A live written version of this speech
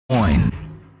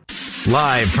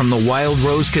Live from the Wild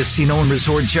Rose Casino and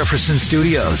Resort Jefferson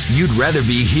Studios. You'd rather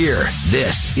be here.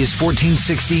 This is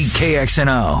 1460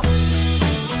 KXNO.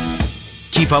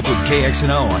 Keep up with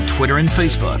KXNO on Twitter and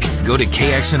Facebook. Go to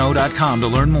KXNO.com to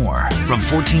learn more. From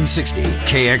 1460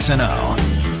 KXNO.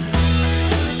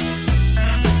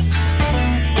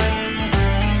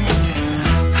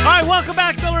 All right, welcome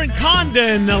back, Miller and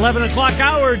Condon. 11 o'clock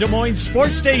hour, Des Moines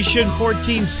Sports Station,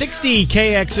 1460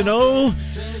 KXNO.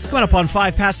 Coming up on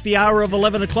 5 past the hour of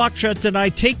 11 o'clock, Trent and I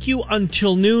take you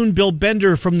until noon. Bill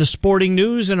Bender from the Sporting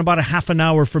News, and about a half an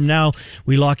hour from now,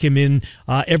 we lock him in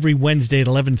every Wednesday at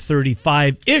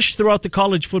 11:35-ish throughout the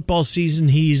college football season.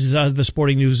 He's the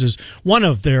Sporting News is one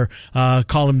of their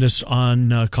columnists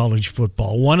on college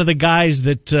football. One of the guys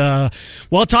that,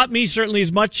 taught me certainly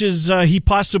as much as he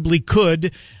possibly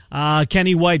could.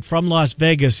 Kenny White from Las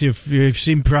Vegas. If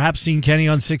you've perhaps seen Kenny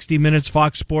on 60 Minutes,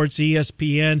 Fox Sports,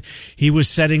 ESPN, he was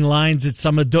setting lines at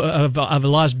some of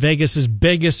Las Vegas's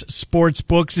biggest sports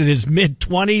books in his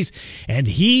mid-20s, and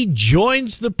he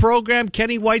joins the program,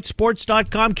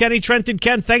 KennyWhiteSports.com. Kenny, Trent, and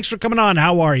Ken, thanks for coming on.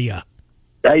 How are you?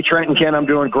 Hey, Trent and Ken, I'm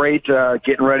doing great.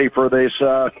 Getting ready for this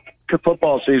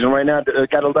football season right now.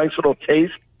 Got a nice little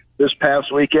taste this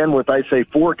past weekend with, I say,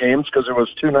 4 games because there was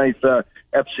 2 nice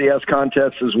FCS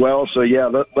contests as well. So,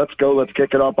 yeah, let's go. Let's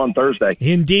kick it off on Thursday.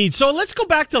 Indeed. So let's go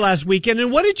back to last weekend.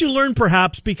 And what did you learn,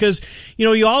 perhaps? Because,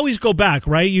 you always go back,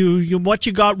 right? You what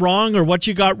you got wrong or what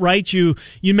you got right, you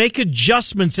make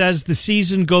adjustments as the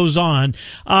season goes on.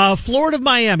 Florida,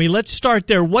 Miami, let's start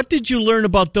there. What did you learn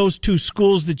about those 2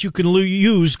 schools that you can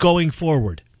use going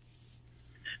forward?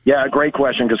 Yeah, great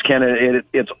question, because, Ken,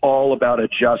 it's all about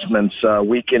adjustments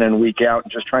week in and week out,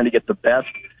 and just trying to get the best.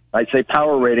 I say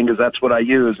power rating because that's what I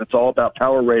use. It's all about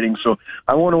power rating. So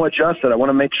I want to adjust it. I want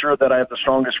to make sure that I have the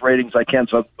strongest ratings I can.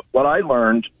 So what I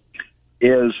learned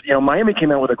is, Miami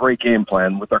came out with a great game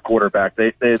plan with their quarterback.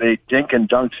 They dink and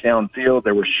dunked downfield.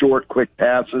 They were short, quick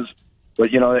passes.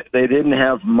 But, they didn't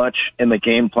have much in the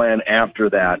game plan after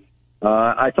that.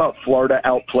 I thought Florida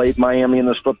outplayed Miami in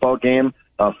this football game.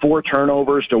 4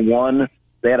 turnovers to 1.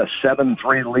 They had a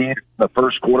 7-3 lead the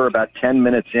first quarter, about 10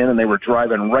 minutes in, and they were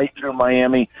driving right through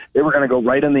Miami. They were going to go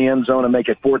right in the end zone and make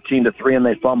it 14-3, and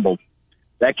they fumbled.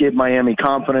 That gave Miami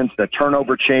confidence. The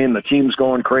turnover chain, the team's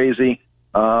going crazy.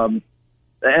 And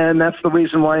that's the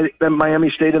reason why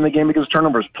Miami stayed in the game, because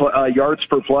turnovers. Yards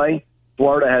per play,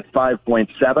 Florida had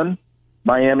 5.7.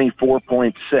 Miami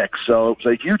 4.6. So it's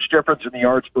a huge difference in the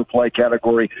yards per play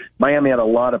category. Miami had a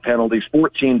lot of penalties,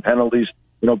 14 penalties.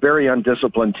 Very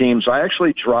undisciplined team. So I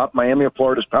actually dropped Miami of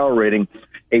Florida's power rating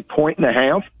 1.5 points.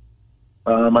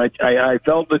 I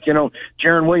felt that,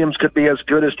 Jaron Williams could be as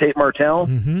good as Tate Martell,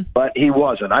 but he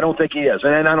wasn't. I don't think he is.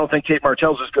 And I don't think Tate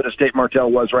Martell's as good as Tate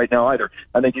Martell was right now either.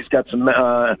 I think he's got some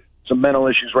mental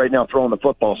issues right now throwing the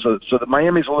football. So the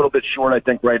Miami's a little bit short, I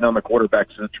think, right now in the quarterback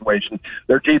situation.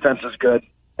 Their defense is good.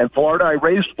 And Florida, I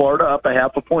raised Florida up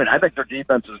 0.5 point. I think their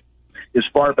defense is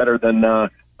far better than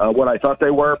what I thought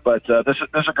they were, but this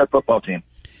is a good football team.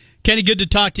 Kenny, good to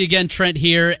talk to you again. Trent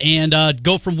here, and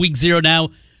go from week 0 now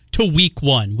to week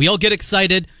 1. We all get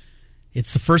excited.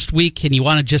 It's the first week, and you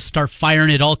want to just start firing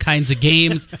at all kinds of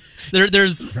games.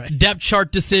 There's depth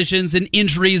chart decisions and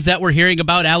injuries that we're hearing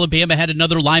about. Alabama had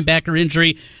another linebacker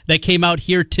injury that came out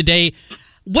here today.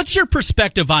 What's your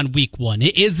perspective on week 1? Do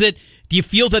you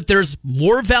feel that there's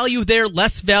more value there,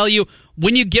 less value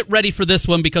when you get ready for this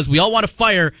one? Because we all want to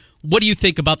fire. What do you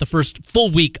think about the first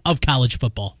full week of college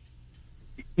football?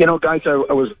 Guys, I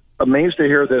was amazed to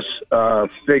hear this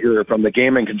figure from the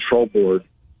Gaming Control Board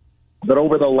that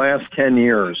over the last 10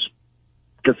 years,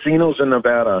 casinos in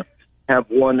Nevada have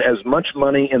won as much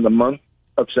money in the month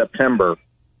of September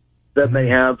than they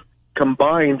have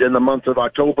combined in the month of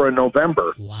October and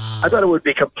November. Wow. I thought it would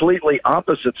be completely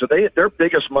opposite. So their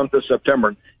biggest month is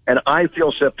September, and I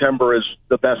feel September is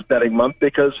the best betting month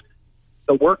because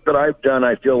the work that I've done,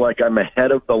 I feel like I'm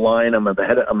ahead of the line. I'm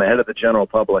ahead of the general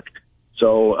public.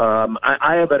 So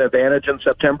I have an advantage in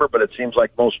September, but it seems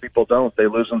like most people don't. They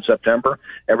lose in September.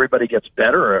 Everybody gets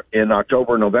better in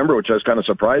October and November, which I was kind of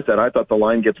surprised at. I thought the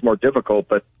line gets more difficult,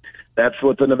 but that's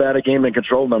what the Nevada Gaming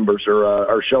Control numbers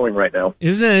are showing right now.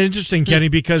 Isn't that interesting, Kenny?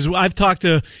 Because I've talked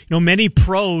to many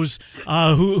pros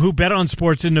who bet on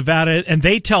sports in Nevada, and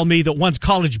they tell me that once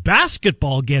college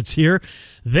basketball gets here,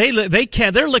 they're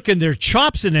licking their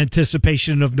chops in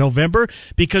anticipation of November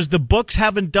because the books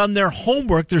haven't done their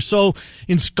homework. They're so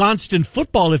ensconced in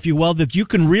football, if you will, that you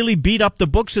can really beat up the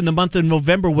books in the month of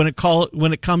November when it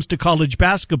comes to college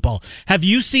basketball. Have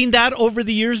you seen that over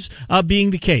the years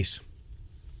being the case?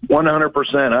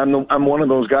 100%. I'm one of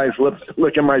those guys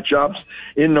licking my chops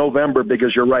in November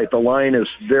because you're right. The line is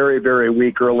very, very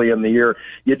weak early in the year.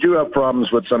 You do have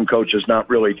problems with some coaches not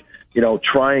really,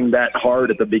 trying that hard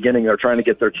at the beginning. They're trying to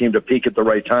get their team to peak at the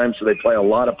right time, so they play a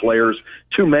lot of players,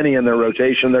 too many in their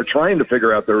rotation. They're trying to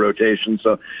figure out their rotation.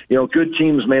 So, good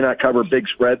teams may not cover big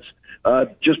spreads.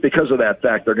 Just because of that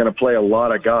fact, they're going to play a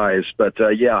lot of guys. But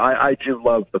I do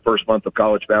love the first month of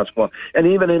college basketball, and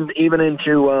even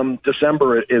into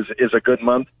December is a good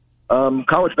month.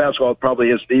 College basketball probably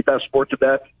is the best sport to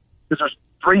bet because there's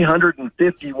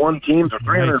 351 teams or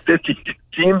 350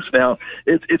 teams now.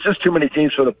 It's just too many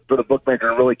teams for the bookmaker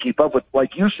to really keep up with.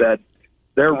 Like you said,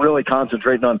 they're really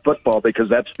concentrating on football because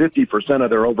that's 50% of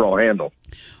their overall handle.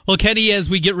 Well, Kenny, as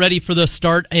we get ready for the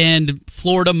start, and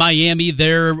Florida, Miami,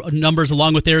 their numbers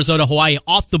along with Arizona, Hawaii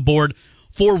off the board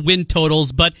for win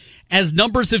totals. But as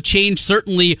numbers have changed,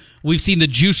 certainly we've seen the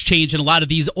juice change in a lot of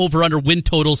these over-under win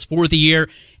totals for the year.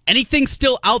 Anything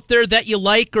still out there that you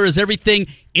like, or is everything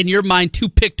in your mind too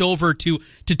picked over to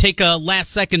take a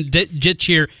last-second ditch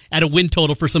here at a win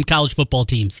total for some college football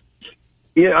teams?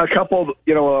 Yeah, a couple.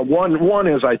 One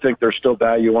is I think there's still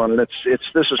value on it.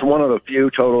 This is one of the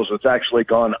few totals that's actually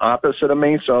gone opposite of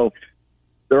me. So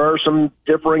there are some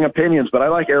differing opinions, but I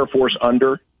like Air Force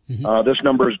under. Mm-hmm. This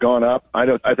number has gone up.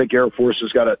 I think Air Force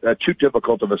has got a too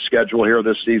difficult of a schedule here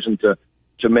this season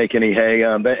to make any hay.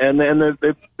 And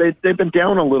they've been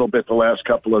down a little bit the last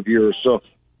couple of years. So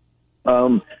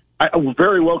a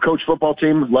very well coached football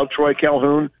team. Love Troy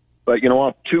Calhoun, but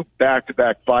off 2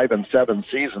 back-to-back 5 and 7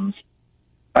 seasons.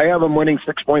 I have them winning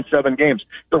 6.7 games.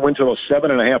 Their win total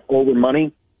 7.5 over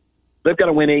money. They've got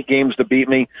to win 8 games to beat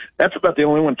me. That's about the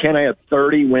only one. Ken, I had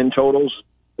 30 win totals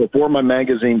before my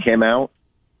magazine came out.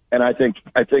 And I think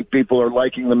people are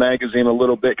liking the magazine a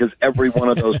little bit because every one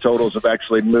of those totals have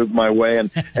actually moved my way.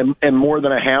 And more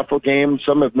than a half a game,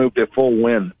 some have moved a full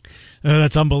win.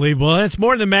 That's unbelievable. It's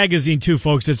more than magazine, too,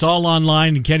 folks. It's all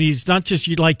online. And, Kenny, it's not just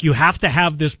you have to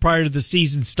have this prior to the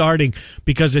season starting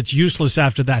because it's useless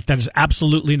after that. That is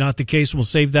absolutely not the case. We'll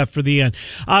save that for the end.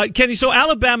 Kenny, so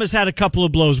Alabama's had a couple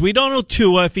of blows. We don't know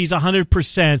Tua if he's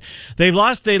 100%. They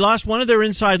lost one of their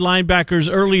inside linebackers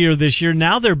earlier this year.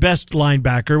 Now their best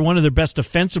linebacker, one of their best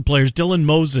defensive players, Dylan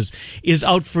Moses, is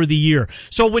out for the year.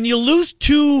 So when you lose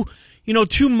two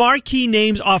marquee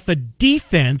names off a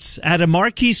defense at a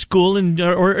marquee school,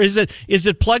 or is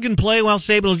it plug and play? Well,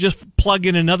 Saban will just plug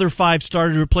in another 5-star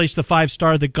to replace the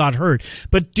 5-star that got hurt.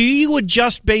 But do you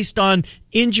adjust based on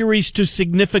injuries to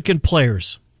significant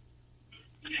players?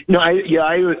 No, I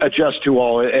adjust to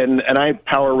all, and I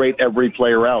power rate every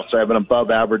player out, so I have an above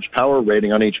average power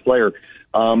rating on each player.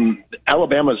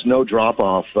 Alabama's no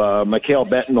drop-off. Mikael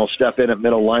Benton will step in at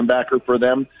middle linebacker for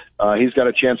them. He's got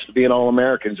a chance to be an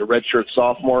All-American. He's a redshirt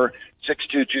sophomore,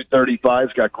 6'2", 235.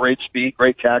 He's got great speed,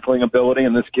 great tackling ability,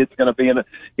 and this kid's going to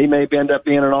he may end up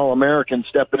being an All-American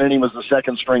stepping in. He was the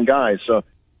second-string guy. So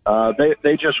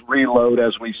they just reload,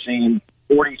 as we've seen.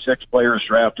 46 players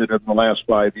drafted in the last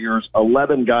 5 years,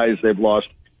 11 guys they've lost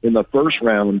in the first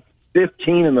round,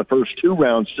 15 in the first 2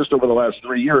 rounds just over the last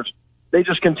 3 years. They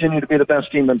just continue to be the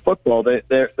best team in football.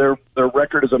 Their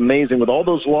record is amazing with all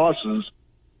those losses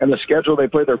and the schedule they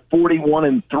play. They're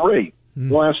 41-3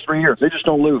 the last 3 years. They just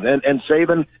don't lose. And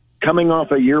Saban, coming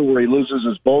off a year where he loses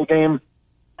his bowl game,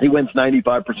 he wins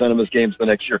 95% of his games the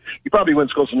next year. He probably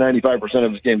wins close to 95%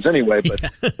 of his games anyway, but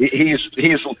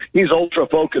he's ultra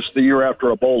focused the year after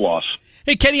a bowl loss.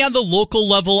 Hey, Kenny, on the local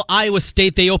level, Iowa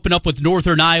State, they open up with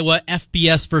Northern Iowa,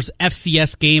 FBS versus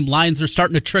FCS game. Lines are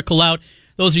starting to trickle out.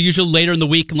 Those are usually later in the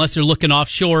week unless you're looking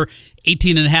offshore.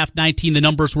 18.5, 19, the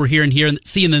numbers we're hearing here and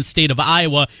seeing in the state of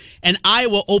Iowa. And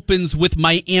Iowa opens with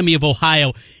Miami of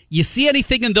Ohio. You see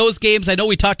anything in those games? I know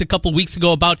we talked a couple weeks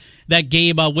ago about that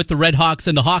game with the Red Hawks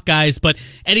and the Hawkeyes, but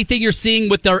anything you're seeing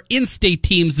with our in-state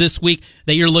teams this week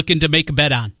that you're looking to make a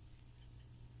bet on?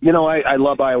 I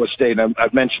love Iowa State.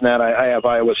 I've mentioned that. I have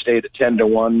Iowa State at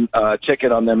 10-1,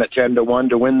 ticket on them at 10-1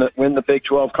 to win the Big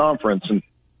 12 conference.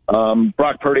 And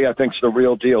Brock Purdy, I think, is the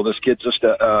real deal. This kid's just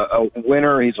a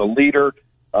winner. He's a leader.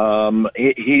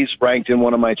 He's ranked in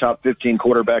one of my top 15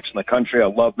 quarterbacks in the country. I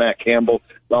love Matt Campbell.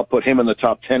 I'll put him in the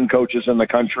top 10 coaches in the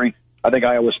country. I think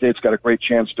Iowa State's got a great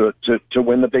chance to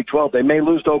win the Big 12. They may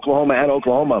lose to Oklahoma at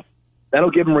Oklahoma.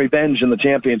 That'll give them revenge in the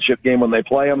championship game when they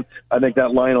play them. I think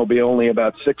that line will be only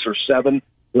about 6 or 7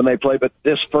 when they play. But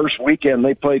this first weekend,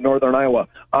 they played Northern Iowa.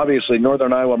 Obviously,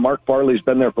 Northern Iowa, Mark Farley's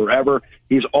been there forever.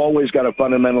 He's always got a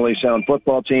fundamentally sound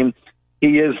football team.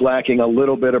 He is lacking a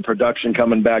little bit of production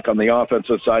coming back on the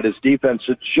offensive side. His defense,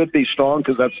 it should be strong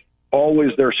because that's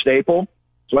always their staple.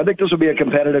 So I think this will be a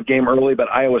competitive game early, but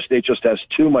Iowa State just has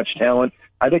too much talent.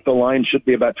 I think the line should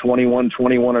be about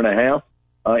 21.5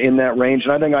 in that range.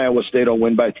 And I think Iowa State will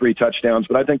win by 3 touchdowns.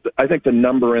 But I think the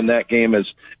number in that game is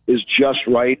just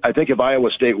right. I think if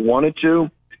Iowa State wanted to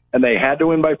and they had to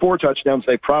win by 4 touchdowns,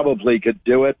 they probably could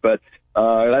do it. But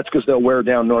that's because they'll wear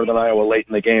down Northern Iowa late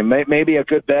in the game. Maybe a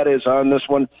good bet is on this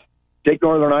one. Take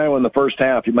Northern Iowa in the first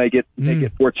half. You might get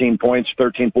 14 points,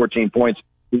 13, 14 points.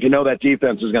 If you know that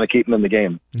defense is going to keep them in the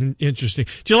game. Interesting.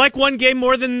 Do you like one game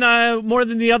more than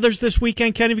the others this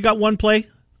weekend, Ken? Have you got one play?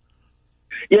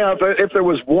 Yeah, if there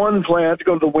was one play, I have to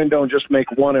go to the window and just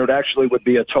make one. It would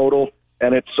be a total,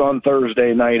 and it's on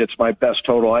Thursday night. It's my best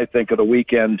total, I think, of the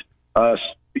weekend.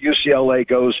 UCLA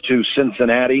goes to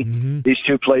Cincinnati. Mm-hmm. These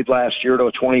two played last year to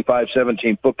a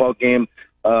 25-17 football game.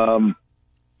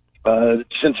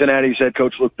 Cincinnati's head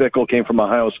coach Luke Fickell came from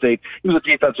Ohio State. He was a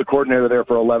defensive coordinator there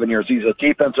for 11 years. He's a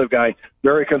defensive guy,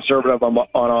 very conservative on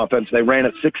offense. They ran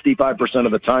it 65%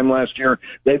 of the time last year.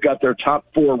 They've got their top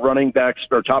 4 running backs,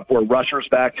 their top 4 rushers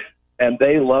back, and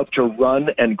they love to run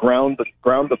and ground the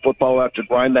football out, to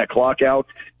grind that clock out.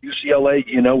 UCLA,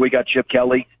 we got Chip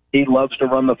Kelly. He loves to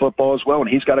run the football as well, and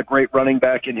he's got a great running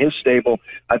back in his stable.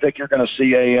 I think you're going to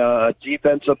see a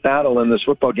defensive battle in this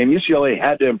football game. UCLA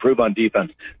had to improve on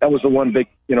defense. That was the one big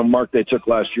mark they took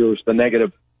last year, was the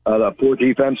negative, the poor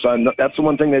defense. That's the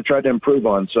one thing they tried to improve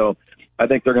on. So I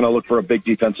think they're going to look for a big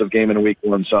defensive game in week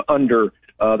 1. So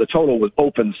the total was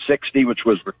open 60, which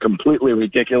was completely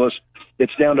ridiculous.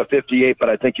 It's down to 58, but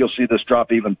I think you'll see this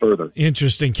drop even further.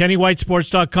 Interesting.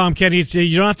 KennyWhiteSports.com. Kenny,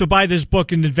 you don't have to buy this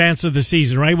book in advance of the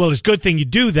season, right? Well, it's a good thing you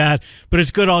do that, but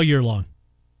it's good all year long.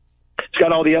 It's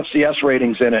got all the FCS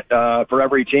ratings in it for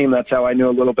every team. That's how I knew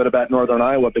a little bit about Northern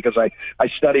Iowa, because I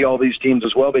study all these teams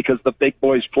as well, because the big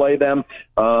boys play them.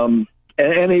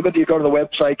 And even if you go to the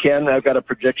website, Ken, I've got a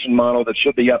prediction model that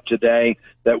should be up today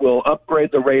that will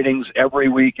upgrade the ratings every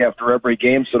week after every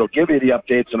game. So it'll give you the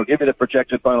updates, and it'll give you the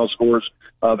projected final scores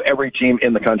of every team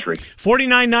in the country.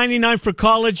 $49.99 for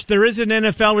college. There is an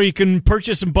NFL where you can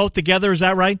purchase them both together. Is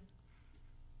that right?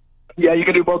 Yeah, you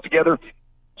can do both together.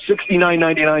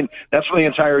 $69.99. That's for the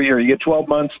entire year. You get 12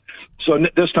 months. So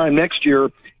this time next year,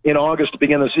 in August to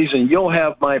begin the season, you'll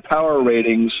have my power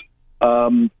ratings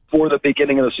for the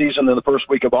beginning of the season in the first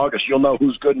week of August. You'll know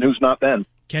who's good and who's not then.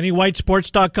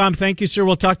 KennyWhiteSports.com. Thank you, sir.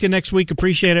 We'll talk to you next week.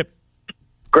 Appreciate it.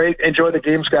 Great. Enjoy the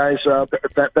games, guys.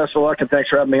 Best of luck, and thanks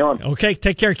for having me on. Okay,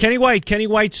 take care. Kenny White,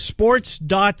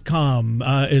 KennyWhiteSports.com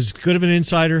is good of an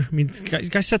insider. I mean, the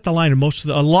guy set the line in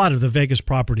a lot of the Vegas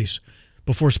properties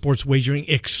before sports wagering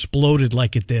exploded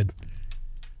like it did.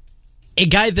 A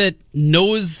guy that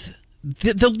knows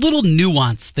the little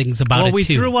nuance things about it, too. Well, we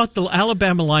threw out the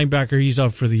Alabama linebacker. He's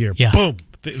out for the year. Yeah. Boom.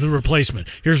 The replacement.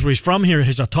 Here's where he's from.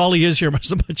 Here's how tall he is. Here's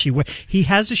how much he weighs. He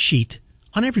has a sheet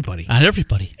on everybody. On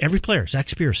everybody. Every player. Zach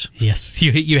Spears. Yes.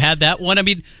 You had that one. I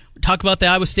mean, talk about the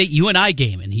Iowa State UNI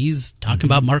game, and he's talking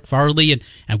about Mark Farley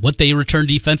and what they returned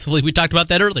defensively. We talked about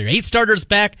that earlier. 8 starters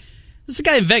back. This is a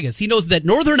guy in Vegas. He knows that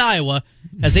Northern Iowa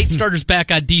has 8 starters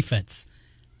back on defense. I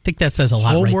think that says a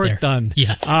lot right there. Homework done.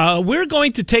 Yes. We're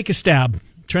going to take a stab.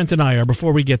 Trent and I are,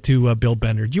 before we get to Bill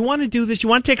Bender. Do you want to do this? You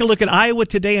want to take a look at Iowa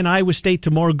today and Iowa State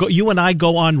tomorrow? You and I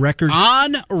go on record?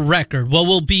 On record. Well,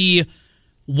 we'll be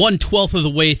 1/12 of the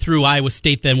way through Iowa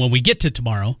State then when we get to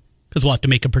tomorrow, because we'll have to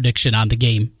make a prediction on the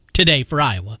game today for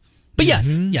Iowa. But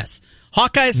yes.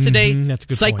 Hawkeyes today, that's a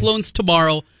good Cyclones point.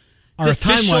 Tomorrow.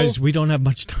 Time-wise, we don't have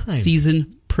much time.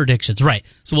 Season predictions. Right.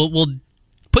 So we'll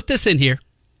put this in here,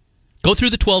 go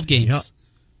through the 12 games. Yep.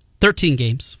 13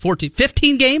 games, 14,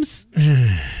 15 games?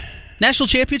 National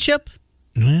championship?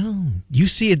 Well, you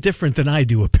see it different than I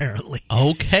do, apparently.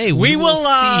 Okay, we will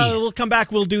see. We'll come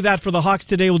back. We'll do that for the Hawks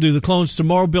today. We'll do the Clones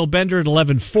tomorrow. Bill Bender at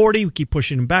 11:40. We keep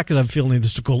pushing him back because I'm feeling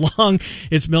this to go long.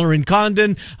 It's Miller and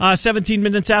Condon. 17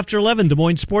 minutes after 11, Des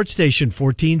Moines Sports Station,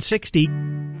 1460.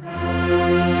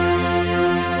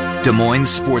 Des Moines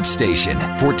Sports Station,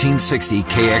 1460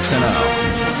 KXNO.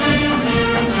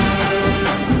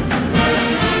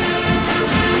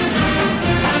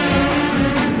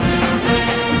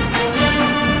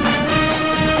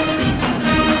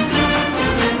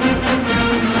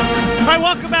 All right,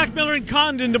 welcome back, Miller and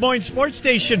Condon, Des Moines Sports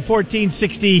Station,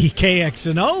 1460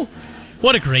 KXNO.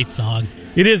 What a great song.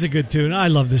 It is a good tune. I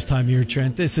love this time of year,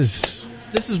 Trent. This is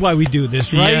why we do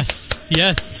this, right?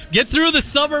 Yes. Get through the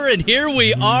summer, and here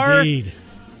we are.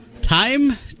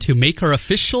 Time to make our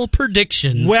official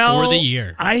predictions for the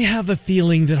year. I have a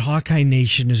feeling that Hawkeye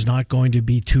Nation is not going to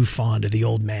be too fond of the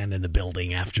old man in the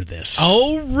building after this.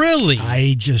 Oh, really?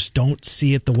 I just don't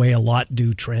see it the way a lot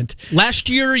do, Trent. Last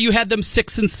year, you had them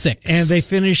 6-6. And they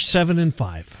finished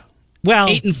 7-5. Well,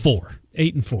 8-4.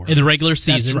 8-4 in the regular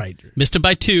season. That's right. Missed it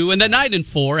by 2, and then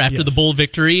 9-4 after the bowl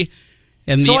victory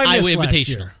and the Iowa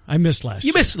Invitational. I missed last year.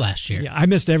 You missed last year. Yeah, I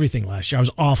missed everything last year. I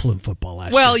was awful in football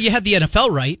last year. Well, you had the NFL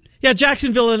right. Yeah,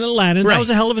 Jacksonville and Atlanta. Right. That was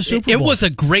a hell of a Super Bowl. It was a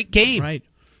great game. Right.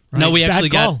 No, we actually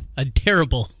Bad got a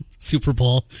terrible Super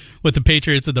Bowl with the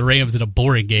Patriots and the Rams in a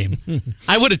boring game.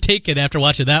 I would have taken after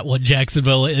watching that one,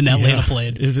 Jacksonville and Atlanta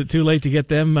played. Is it too late to get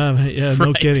them? Yeah,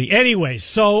 no kidding. Anyway,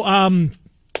 so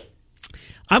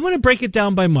I'm going to break it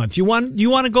down by month. You want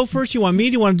to go first? You want me?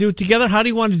 Do you want to do it together? How do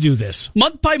you want to do this?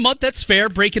 Month by month, that's fair.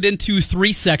 Break it into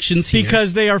 3 sections here.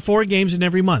 Because they are 4 games in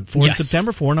every month. 4 in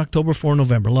September, 4 in October, 4 in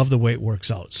November. Love the way it works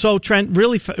out. So, Trent,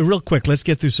 real quick, let's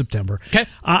get through September. Okay.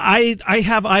 I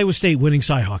have Iowa State winning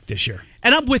Cyhawk this year.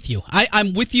 And I'm with you.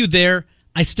 I'm with you there.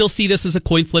 I still see this as a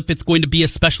coin flip. It's going to be a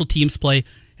special teams play.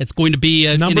 It's going to be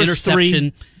an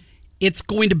interception. 3. It's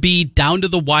going to be down to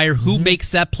the wire. Who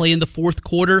makes that play in the fourth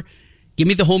quarter? Give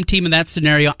me the home team in that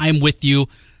scenario. I'm with you.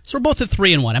 So we're both at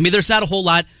 3-1. I mean, there's not a whole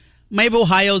lot. Miami of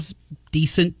Ohio's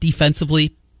decent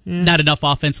defensively. Not enough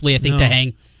offensively, I think, to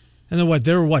hang. And then what?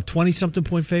 They were 20-something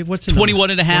point fave? What's the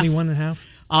 21.5.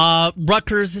 21.5.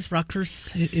 Rutgers is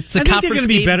Rutgers. It's a I think conference they're going to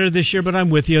be better this year, but I'm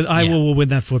with you. Iowa will win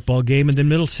that football game. And then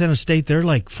Middle Tennessee State, they're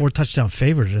like 4-touchdown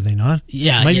favorite, are they not?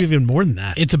 Yeah. Maybe even more than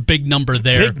that. It's a big number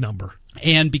there. Big number.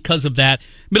 And because of that,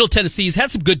 Middle Tennessee's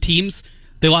had some good teams.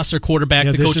 They lost their quarterback.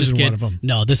 Yeah, the this coach's isn't kid. one of them.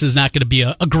 No, this is not going to be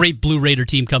a great Blue Raider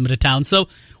team coming to town. So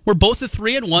we're both at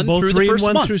 3-1 through the first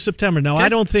month. Both 3-1 through September. Now, I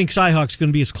don't think Cyhawk's going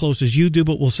to be as close as you do,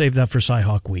 but we'll save that for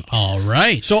Cyhawk Week. All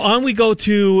right. So on we go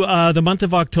to the month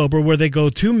of October, where they go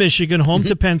to Michigan, home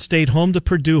to Penn State, home to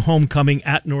Purdue, homecoming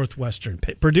at Northwestern.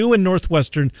 Purdue and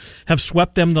Northwestern have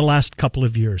swept them the last couple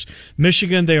of years.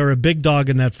 Michigan, they are a big dog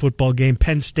in that football game.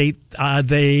 Penn State,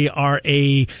 Penn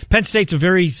State's a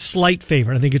very slight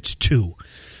favorite. I think it's 2.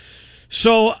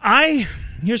 So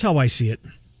here's how I see it.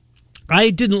 I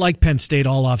didn't like Penn State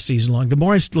all off season long. The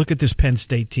more I look at this Penn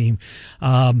State team,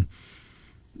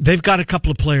 they've got a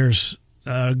couple of players.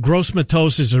 Gross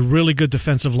Matos is a really good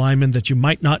defensive lineman that you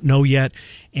might not know yet,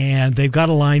 and they've got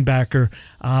a linebacker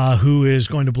who is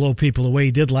going to blow people away.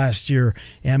 He did last year,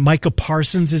 and Micah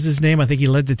Parsons is his name. I think he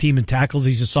led the team in tackles.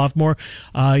 He's a sophomore.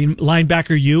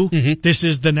 Linebacker U. This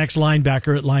is the next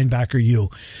linebacker at linebacker U.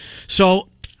 So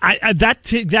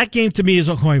that game to me is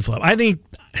a coin flip.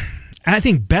 I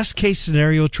think best case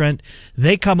scenario, Trent,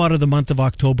 they come out of the month of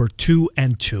October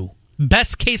 2-2.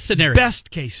 Best case scenario. Best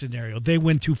case scenario, they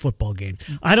win 2 football games.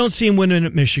 I don't see them winning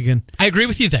at Michigan. I agree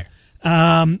with you there.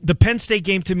 The Penn State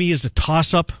game to me is a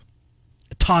toss-up.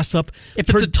 If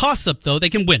it's a toss-up, though, they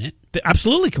can win it. They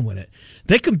absolutely can win it.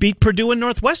 They can beat Purdue and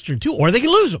Northwestern, too, or they can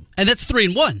lose them. And that's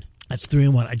 3-1. That's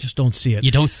 3-1. I just don't see it.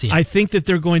 You don't see it. I think that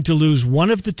they're going to lose one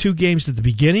of the 2 games at the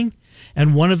beginning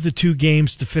and one of the 2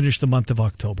 games to finish the month of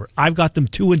October. I've got them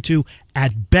 2-2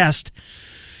 at best,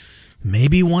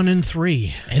 maybe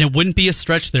 1-3. And it wouldn't be a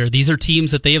stretch there. These are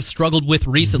teams that they have struggled with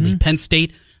recently. Penn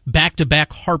State,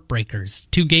 back-to-back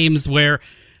heartbreakers. 2 games where...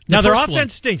 Now, their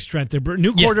offense stinks, Trent. They're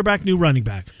new quarterback, new running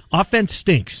back. Offense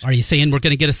stinks. Are you saying we're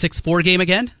going to get a 6-4 game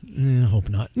again? I hope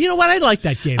not. You know what? I like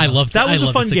that game. I love that. That was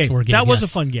a fun game. That was a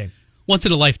fun game. Once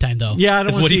in a lifetime, though. Yeah, I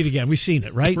don't want to see it again. We've seen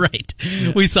it, right? Right.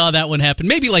 Yeah. We saw that one happen.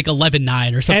 Maybe like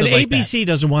 11-9 or something like that. And ABC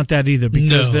doesn't want that either,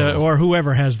 because or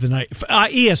whoever has the night.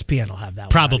 ESPN will have that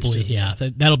Probably, one. Probably, yeah.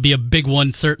 That'll be a big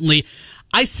one, certainly.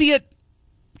 I see it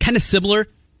kind of similar.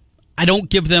 I don't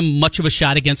give them much of a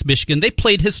shot against Michigan. They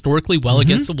played historically well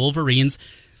against the Wolverines.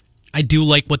 I do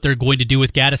like what they're going to do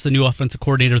with Gaddis, the new offensive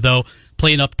coordinator, though,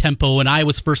 playing up tempo and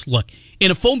Iowa's first look.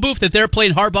 In a phone booth that they're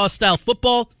playing Harbaugh-style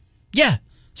football, yeah,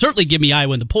 certainly give me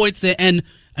Iowa in the points and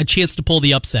a chance to pull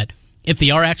the upset. If they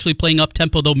are actually playing up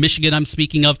tempo, though, Michigan I'm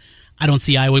speaking of, I don't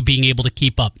see Iowa being able to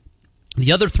keep up.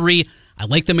 The other 3, I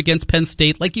like them against Penn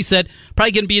State. Like you said,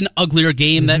 probably going to be an uglier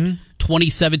game, that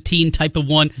 2017 type of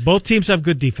one. Both teams have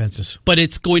good defenses. But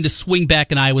it's going to swing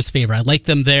back in Iowa's favor. I like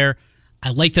them there.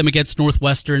 I like them against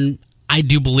Northwestern. I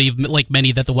do believe, like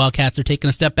many, that the Wildcats are taking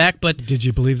a step back. But did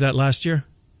you believe that last year?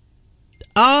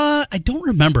 I don't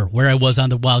remember where I was on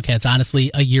the Wildcats,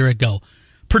 honestly, a year ago.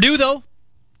 Purdue, though,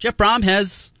 Jeff Brom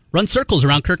has run circles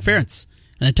around Kirk Ferentz.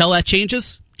 And until that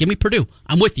changes, give me Purdue.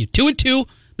 I'm with you. 2-2,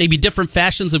 maybe different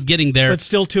fashions of getting there. But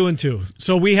still 2-2.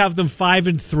 So we have them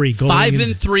 5-3 going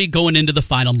 5-3 going into the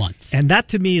final month. And that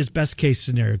to me is best case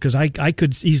scenario, because I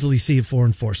could easily see it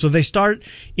 4-4. So they start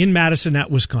in Madison at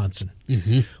Wisconsin.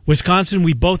 Wisconsin,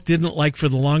 we both didn't like for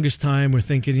the longest time. We're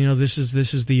thinking, this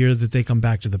is the year that they come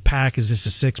back to the pack. Is this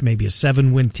a 6, maybe a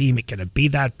 7-win team? Can it be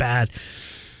that bad?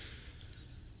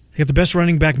 They got the best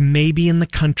running back maybe in the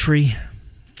country.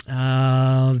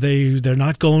 They're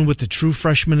not going with the true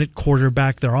freshman at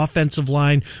quarterback. Their offensive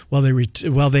line,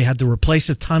 they had to replace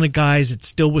a ton of guys. It's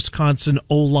still Wisconsin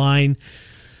O-line.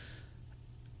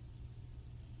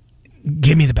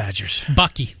 Give me the Badgers.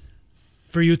 Bucky.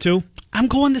 For you too? I'm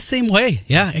going the same way.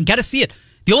 Yeah, and got to see it.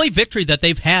 The only victory that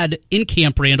they've had in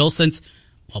Camp Randall since,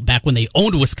 back when they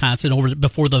owned Wisconsin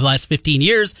before the last 15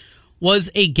 years, was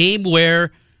a game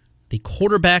where the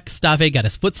quarterback, Stave, got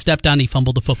his foot stepped on, he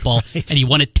fumbled the football, and he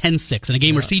won it 10-6 in a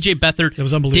game where C.J. Beathard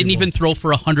didn't even throw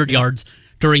for 100 yards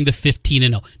during the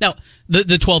 15-0. Now, the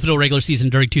 12-0 regular season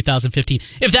during 2015.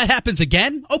 If that happens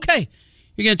again, okay.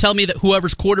 You're going to tell me that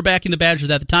whoever's quarterbacking the Badgers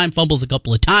at the time fumbles a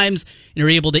couple of times and are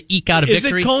able to eke out a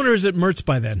victory. Is it Cone or is it Mertz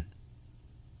by then?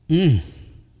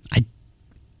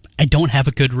 I don't have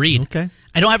a good read. Okay.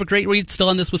 I don't have a great read still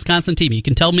on this Wisconsin team. You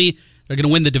can tell me they're going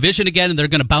to win the division again and they're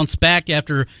going to bounce back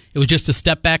after it was just a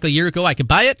step back a year ago. I could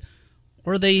buy it.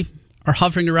 Or they are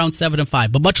hovering around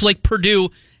 7-5. But much like Purdue,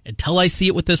 until I see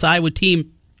it with this Iowa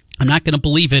team, I'm not going to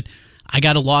believe it. I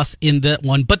got a loss in that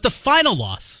one. But the final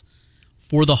loss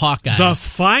for the Hawkeyes. The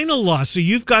final loss. So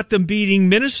you've got them beating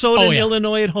Minnesota and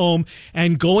Illinois at home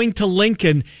and going to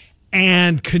Lincoln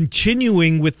and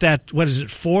continuing with that,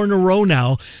 4 in a row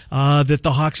now that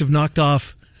the Hawks have knocked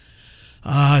off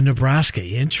Nebraska.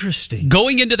 Interesting.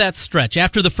 Going into that stretch,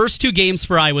 after the first 2 games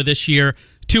for Iowa this year,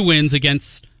 2 wins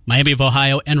against Miami of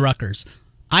Ohio and Rutgers,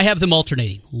 I have them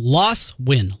alternating. Loss,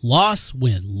 win, loss,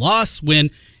 win, loss, win,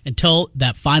 until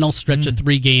that final stretch of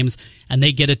 3 games, and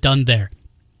they get it done there.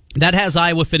 That has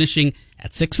Iowa finishing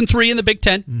at 6-3 in the Big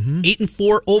Ten,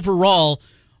 8-4 overall.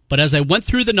 But as I went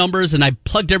through the numbers and I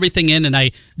plugged everything in and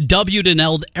I W'd and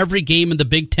L'd every game in the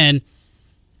Big Ten,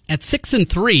 at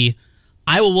 6-3,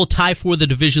 Iowa will tie for the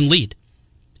division lead.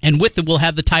 And with it, we'll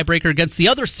have the tiebreaker against the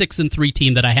other 6-3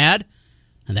 team that I had,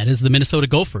 and that is the Minnesota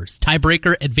Gophers.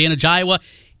 Tiebreaker, advantage Iowa,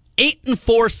 8-4,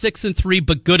 6-3,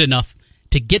 but good enough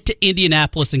to get to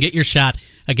Indianapolis and get your shot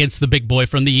against the big boy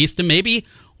from the East. And maybe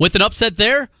with an upset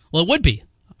there, well, it would be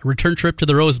a return trip to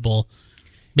the Rose Bowl.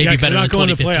 Maybe better than 2015. Not going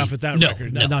to the playoff at that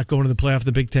record. No. Not going to the playoff.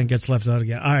 The Big Ten gets left out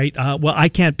again. All right. Well, I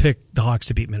can't pick the Hawks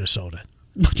to beat Minnesota.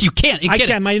 You can't. I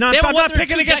can't. I'm not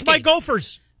picking against my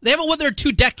Gophers. They haven't won there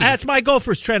 2 decades. That's my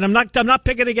Gophers, Trent. I'm not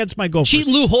picking against my Gophers. Cheat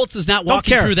Lou Holtz is not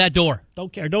walking through that door.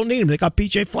 Don't care. Don't need him. They got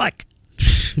PJ Fleck.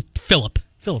 Philip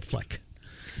Fleck.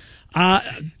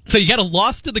 So you got a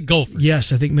loss to the Gophers.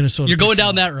 Yes, I think Minnesota. You're going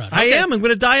down that road. Okay. I am. I'm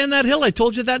going to die on that hill. I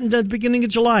told you that in the beginning of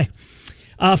July.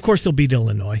 Of course, they'll beat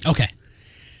Illinois. Okay.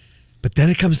 But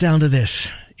then it comes down to this.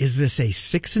 Is this a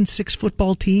 6-6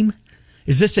 football team?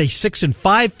 Is this a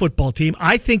 6-5 football team?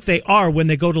 I think they are when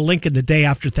they go to Lincoln the day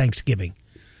after Thanksgiving.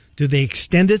 Do they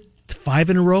extend it to 5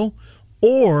 in a row?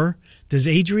 Or does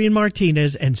Adrian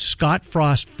Martinez and Scott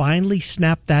Frost finally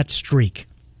snap that streak?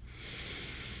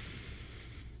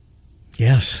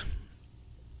 Yes.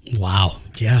 Wow.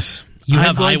 Yes. You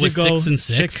have Iowa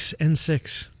 6-6?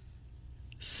 6-6.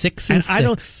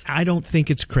 6-6. I don't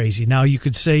think it's crazy. Now you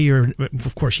could say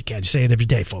of course you can. You say it every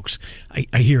day, folks.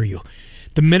 I hear you.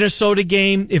 The Minnesota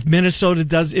game, if Minnesota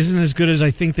isn't as good as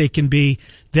I think they can be,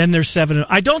 then they're 7.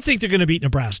 I don't think they're going to beat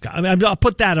Nebraska. I mean, I'll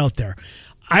put that out there.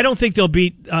 I don't think they'll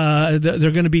beat. They're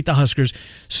going to beat the Huskers.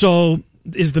 So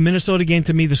is the Minnesota game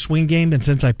to me the swing game? And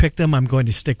since I picked them, I'm going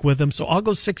to stick with them. So I'll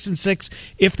go 6-6.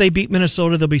 If they beat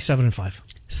Minnesota, they'll be 7-5.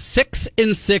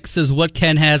 6-6 is what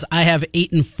Ken has. I have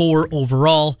 8-4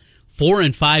 overall.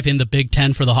 4-5 in the Big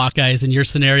Ten for the Hawkeyes. In your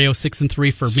scenario,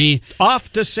 6-3 for me.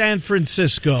 Off to San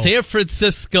Francisco. San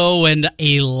Francisco, and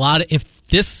if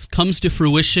this comes to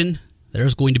fruition,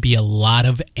 there's going to be a lot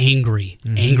of angry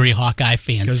Hawkeye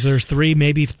fans. Because there's 3,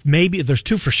 maybe there's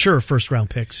 2 for sure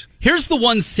first-round picks. Here's the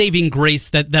one saving grace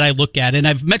that I look at, and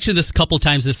I've mentioned this a couple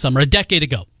times this summer, a decade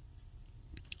ago.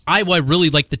 Iowa really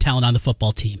liked the talent on the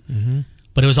football team,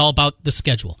 but it was all about the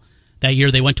schedule. That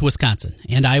year they went to Wisconsin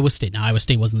and Iowa State. Now, Iowa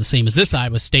State wasn't the same as this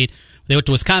Iowa State. They went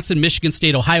to Wisconsin, Michigan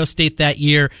State, Ohio State that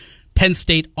year, Penn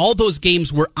State. All those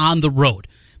games were on the road.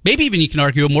 Maybe even you can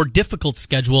argue a more difficult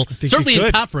schedule, certainly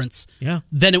in conference,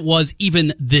 than it was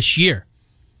even this year.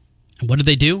 And what did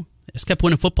they do? They just kept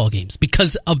winning football games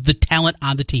because of the talent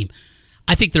on the team.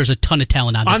 I think there's a ton of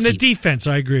talent on this team. On the defense,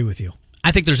 I agree with you. I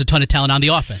think there's a ton of talent on the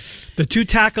offense. The 2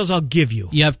 tackles I'll give you.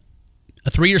 You have a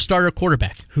 3-year starter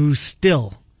quarterback. Who's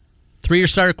still... 3-year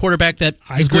starter quarterback that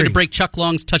is going to break Chuck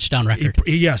Long's touchdown record.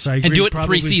 Yes, I agree. And do it in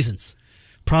 3 seasons.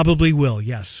 Probably will,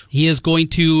 yes. He is going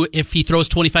to, if he throws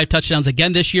 25 touchdowns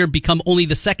again this year, become only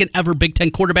the 2nd ever Big Ten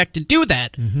quarterback to do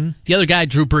that. The other guy,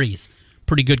 Drew Brees.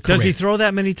 Pretty good career. Does he throw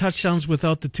that many touchdowns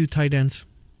without the 2 tight ends?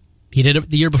 He did it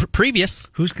the year previous.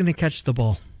 Who's going to catch the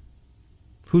ball?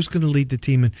 Who's going to lead the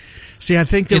team? And see, I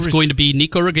think it's going to be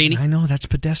Nico Reganey. I know, that's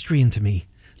pedestrian to me.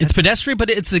 It's pedestrian, but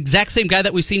it's the exact same guy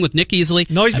that we've seen with Nick Easley.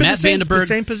 No, he's been Matt the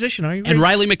same position. Are you and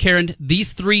Riley McCarron.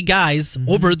 These three guys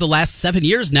over the last 7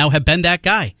 years now have been that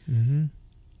guy. Mm-hmm.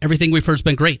 Everything we've heard has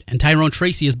been great, and Tyrone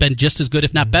Tracy has been just as good,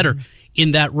 if not better,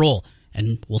 in that role.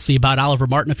 And we'll see about Oliver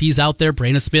Martin if he's out there.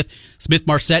 Brandon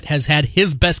Smith-Marset has had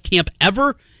his best camp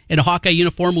ever in a Hawkeye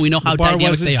uniform. We know how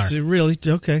dynamic they are. Really?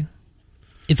 Okay.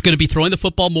 It's going to be throwing the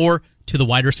football more to the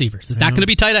wide receivers. It's not going to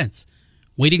be tight ends.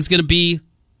 Waiting's going to be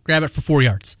grab it for 4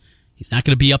 yards. He's not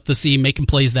going to be up the seam making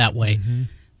plays that way. Mm-hmm.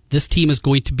 This team is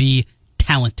going to be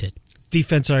talented.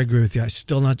 Defense, I agree with you. I'm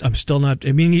still not.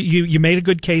 I mean, you made a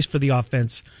good case for the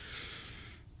offense.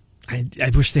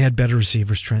 I wish they had better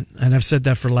receivers, Trent. And I've said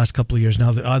that for the last couple of years now.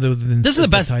 Other than this is the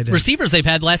best receivers they've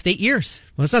had the last 8 years.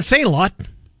 Well, it's not saying a lot.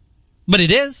 But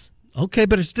it is. Okay,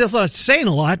 but it's still not saying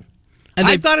a lot. And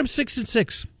I've got him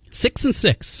 6-6.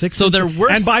 6-6. So they're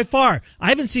worse. And by far, I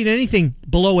haven't seen anything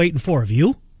below 8-4. Have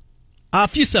you? A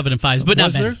few 7-5s, but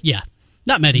not many. There? Yeah,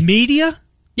 not many. Media?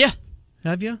 Yeah.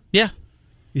 Have you? Yeah.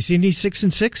 You seen these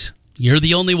 6-6? You're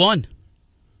the only one.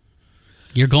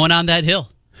 You're going on that hill.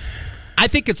 I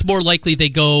think it's more likely they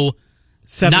go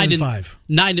 7-5.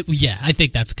 9. Yeah, I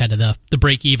think that's kind of the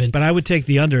break even. But I would take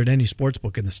the under at any sports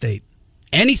book in the state.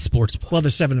 Any sports book. Well, they're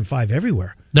 7-5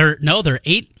 everywhere. They're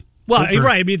 8. Well,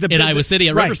 right. I mean, in Iowa City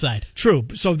at Riverside. True.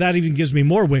 So that even gives me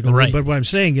more wiggle room. Right. But what I'm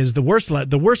saying is the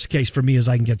worst case for me is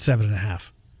I can get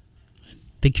 7.5.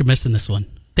 Think you're missing this one.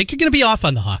 Think you're going to be off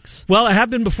on the Hawks. Well, I have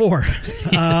been before.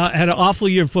 Had an awful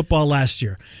year of football last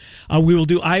year. We will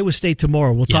do Iowa State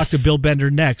tomorrow. We'll talk to Bill Bender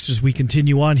next as we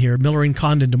continue on here. Miller and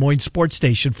Condon, Des Moines Sports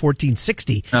Station,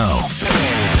 1460.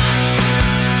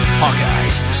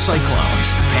 Hawkeyes,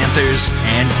 Cyclones, Panthers,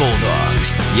 and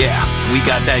Bulldogs. Yeah, we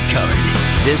got that covered.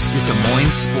 This is Des Moines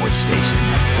Sports Station,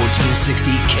 1460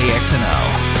 KXNO.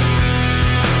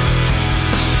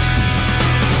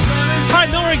 Hi,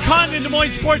 Miller and Condon, Des Moines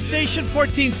Sports Station,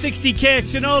 1460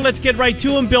 KXNO. Let's get right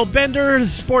to him. Bill Bender,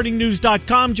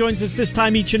 sportingnews.com, joins us this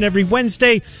time each and every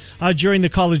Wednesday during the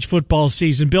college football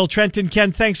season. Bill, Trenton,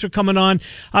 Ken, thanks for coming on.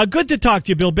 Good to talk to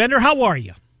you, Bill Bender. How are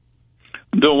you?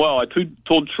 I'm doing well. I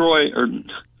told Trent.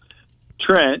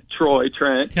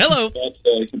 Hello.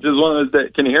 Just one of those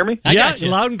days. Can you hear me? I got you.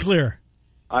 Loud and clear.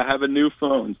 I have a new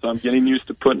phone, so I'm getting used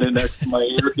to putting it next to my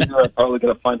ear here. I'm probably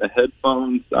going to find the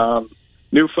headphones.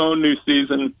 New phone, new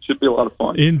season. Should be a lot of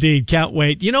fun. Indeed. Can't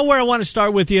wait. You know where I want to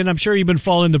start with you, and I'm sure you've been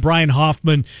following the Brian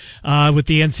Hoffman with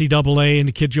the NCAA and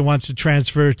the kid who wants to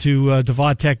transfer to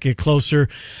Vatech, get closer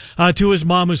to his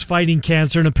mom who's fighting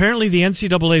cancer. And apparently the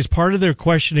NCAA, is part of their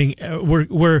questioning,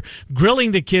 we're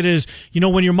grilling the kid is,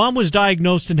 when your mom was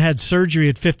diagnosed and had surgery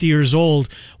at 50 years old,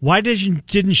 why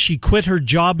didn't she quit her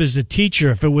job as a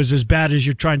teacher if it was as bad as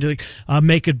you're trying to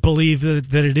make it believe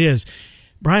that it is?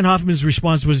 Brian Hoffman's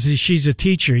response was she's a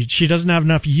teacher. She doesn't have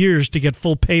enough years to get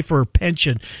full pay for her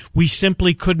pension. We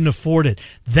simply couldn't afford it.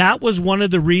 That was one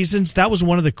of the reasons. That was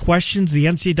one of the questions the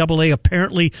NCAA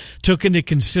apparently took into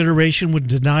consideration when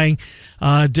denying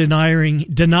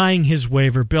his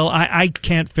waiver. Bill, I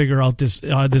can't figure out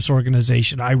this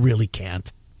organization. I really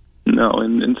can't. No,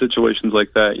 in situations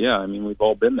like that, yeah. I mean, we've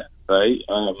all been there, right?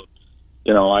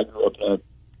 I grew up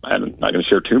I'm not going to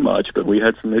share too much, but we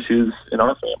had some issues in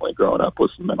our family growing up with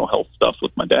some mental health stuff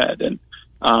with my dad. And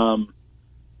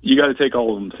you got to take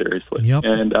all of them seriously. Yep.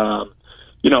 And,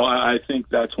 I think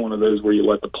that's one of those where you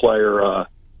let the player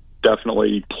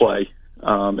definitely play.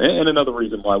 And another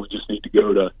reason why we just need to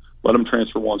go to let them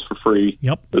transfer once for free.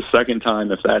 Yep. The second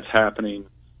time, if that's happening,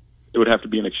 it would have to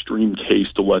be an extreme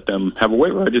case to let them have a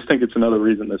waiver. I just think it's another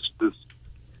reason this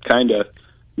kind of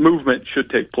movement should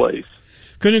take place.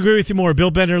 Couldn't agree with you more, Bill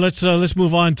Bender. Let's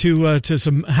move on to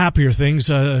some happier things.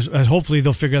 Hopefully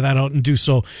they'll figure that out and do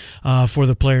so for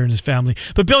the player and his family.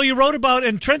 But Bill, you wrote about,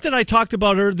 and Trent and I talked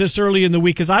about this early in the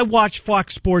week, as I watched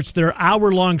Fox Sports, their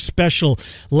hour-long special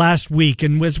last week.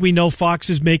 And as we know, Fox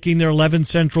is making their 11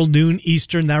 Central, noon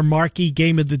Eastern, their marquee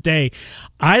game of the day.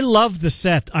 I love the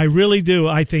set. I really do.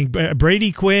 I think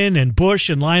Brady Quinn and Bush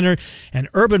and Leinart and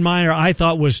Urban Meyer, I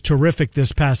thought was terrific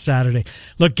this past Saturday.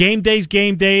 Look, game day's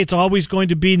game day. It's always going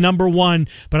to be number one,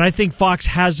 but I think Fox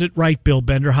has it right, Bill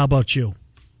Bender. How about you?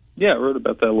 Yeah, I wrote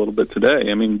about that a little bit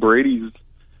today. I mean, Brady's,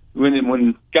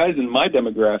 when guys in my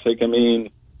demographic,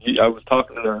 I was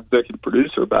talking to their executive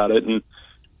producer about it, and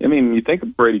you think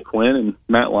of Brady Quinn and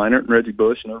Matt Leinart and Reggie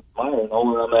Bush and Urban Meyer, and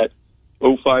all around that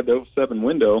 05 to 07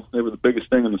 window, they were the biggest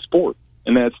thing in the sport.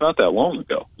 And that's not that long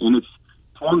ago. And it's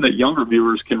one that younger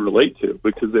viewers can relate to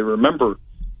because they remember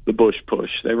the Bush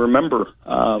push. They remember,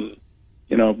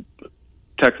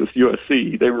 Texas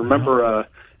USC. They remember,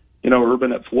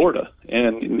 Urban at Florida,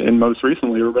 and most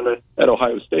recently Urban at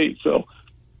Ohio State. So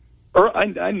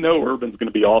I know Urban's going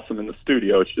to be awesome in the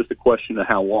studio. It's just a question of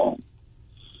how long.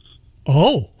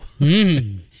 Oh.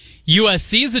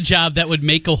 USC is a job that would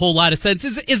make a whole lot of sense.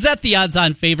 Is that the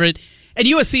odds-on favorite? And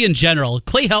USC in general,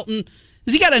 Clay Helton,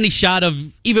 has he got any shot of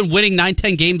even winning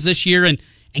 9-10 games this year and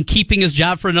keeping his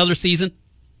job for another season?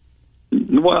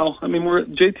 Well, I mean,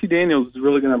 JT Daniels is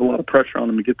really going to have a lot of pressure on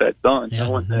him to get that done. Yeah.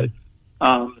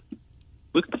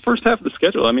 Look at the first half of the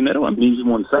schedule. I mean, they don't have an easy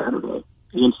one Saturday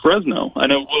against Fresno. I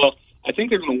think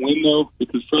they're going to win, though,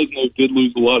 because Fresno did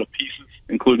lose a lot of pieces,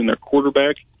 including their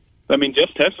quarterback. I mean, Jeff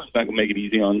Tessler's not going to make it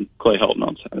easy on Clay Helton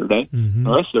on Saturday. Mm-hmm. The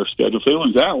rest of their schedule, if they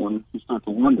lose that one, you start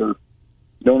to wonder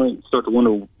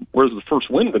where's the first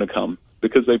win going to come,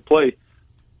 because they play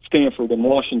Stanford and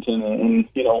Washington and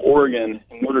Oregon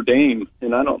and Notre Dame.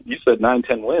 And you said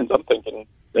 9-10 wins. I'm thinking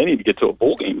they need to get to a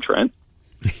bowl game, Trent.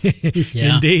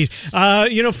 Yeah. Indeed.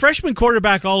 Freshman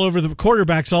quarterbacks all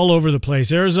over the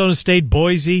place. Arizona State,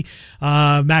 Boise,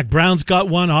 Mac Brown's got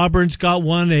one, Auburn's got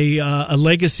one, a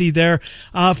legacy there.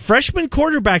 Freshman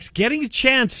quarterbacks getting a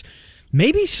chance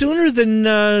maybe sooner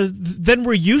than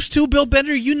we're used to. Bill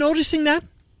Bender, are you noticing that?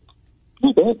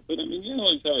 But I mean, you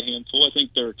always have a handful. I think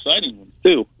they're exciting ones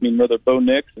too. I mean, whether Bo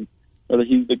Nix and whether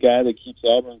he's the guy that keeps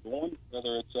Auburn going,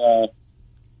 whether it's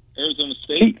Arizona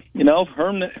State,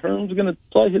 Herm's going to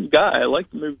play his guy. I like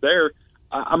the move there.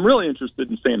 I'm really interested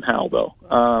in Sam Howell, though,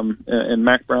 and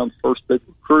Mac Brown's first big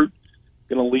recruit,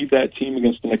 going to lead that team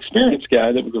against an experienced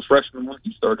guy that was a freshman when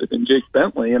he started, in Jake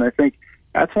Bentley. And I think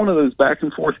that's one of those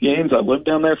back-and-forth games. I lived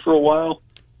down there for a while.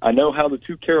 I know how the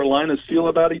two Carolinas feel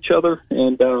about each other,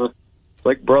 and it's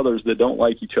like brothers that don't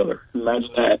like each other. Imagine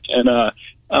that. And I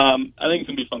think it's going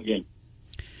to be a fun game.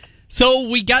 So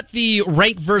we got the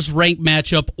rank versus rank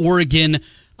matchup, Oregon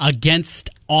against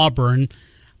Auburn.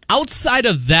 Outside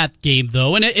of that game,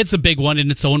 though, and it's a big one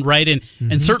in its own right,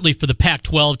 and certainly for the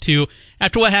Pac-12, too.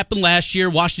 After what happened last year,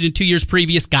 Washington 2 years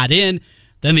previous got in.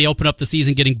 Then they open up the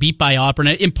season getting beat by Auburn.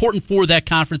 Important for that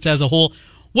conference as a whole.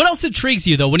 What else intrigues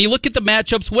you, though? When you look at the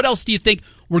matchups, what else do you think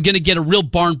we're going to get a real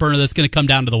barn burner that's going to come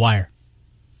down to the wire?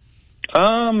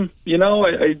 I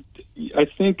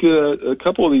think a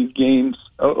couple of these games,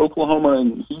 Oklahoma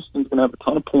and Houston's going to have a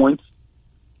ton of points.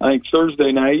 I think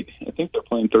Thursday night, I think they're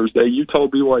playing Thursday, Utah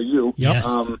BYU. Yes.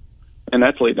 And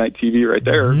that's late night TV right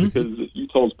there because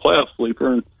Utah's playoff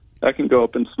sleeper, and that can go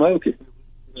up in smoke if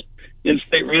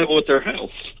in-state rival at their house.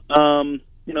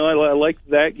 I like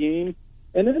that game.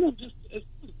 And then as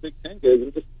the Big Ten goes,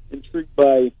 I'm just intrigued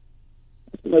by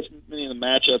many of the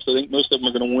matchups. I think most of them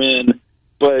are going to win.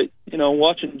 But,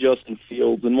 watching Justin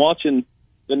Fields and watching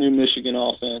the new Michigan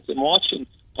offense and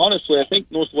honestly, I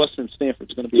think Northwestern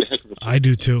Stanford's going to be a heck of a fight. I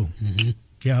do, too. Mm-hmm.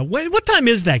 Yeah. What time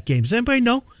is that game? Does anybody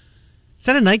know? Is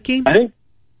that a night game? I think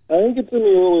it's in the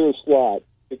earlier slot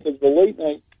because the late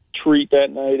night treat that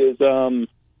night is,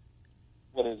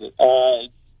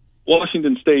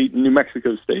 Washington State and New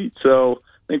Mexico State. So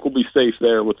I think we'll be safe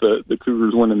there with the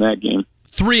Cougars winning that game.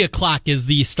 3:00 is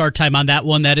the start time on that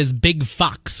one. That is Big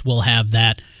Fox will have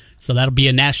that. So that'll be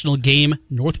a national game.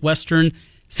 Northwestern,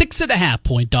 6.5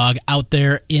 point dog out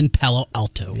there in Palo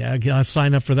Alto. Yeah, I'll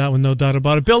sign up for that one, no doubt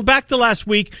about it. Bill, back to last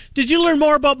week. Did you learn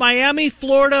more about Miami,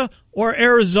 Florida, or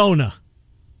Arizona?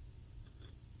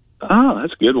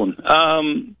 That's a good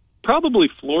one. Probably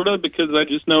Florida because I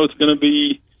just know it's going to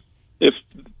be, if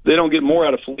they don't get more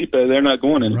out of Felipe, they're not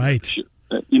going in. Right.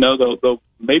 They'll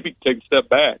maybe take a step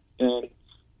back. And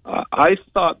I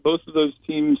thought both of those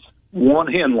teams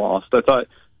won and lost. I thought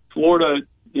Florida,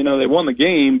 they won the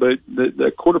game, but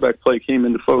the quarterback play came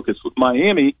into focus. With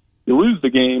Miami, you lose the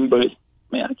game, but,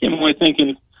 man, I came away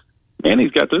thinking, man,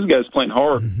 he's got those guys playing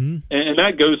hard. Mm-hmm. And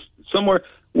that goes somewhere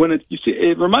when it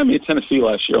reminded me of Tennessee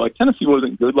last year. Like, Tennessee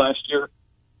wasn't good last year,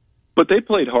 but they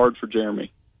played hard for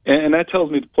Jeremy. And that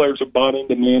tells me the players are bought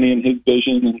into Manny and his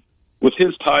vision. And with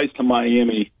his ties to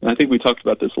Miami, and I think we talked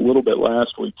about this a little bit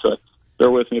last week, so bear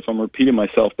with me if I'm repeating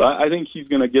myself, but I think he's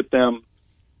going to get them,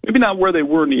 maybe not where they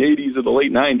were in the 80s or the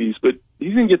late 90s, but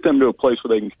he's going to get them to a place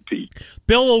where they can compete.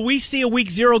 Bill, will we see a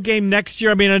Week 0 game next year?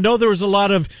 I mean, I know there was a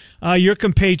lot of your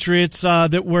compatriots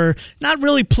that were not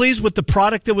really pleased with the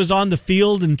product that was on the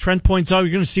field, and Trent points out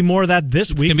you're going to see more of that this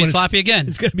week. It's going to be sloppy again.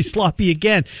 It's going to be sloppy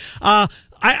again.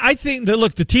 I think that,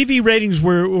 look, the TV ratings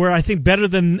were, I think, better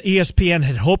than ESPN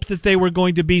had hoped that they were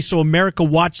going to be, so America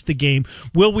watched the game.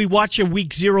 Will we watch a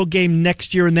Week 0 game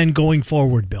next year and then going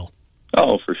forward, Bill?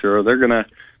 Oh, for sure. They're going to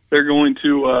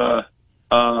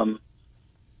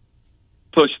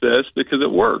push this because it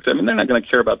worked. I mean, they're not going to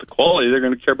care about the quality. They're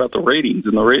going to care about the ratings,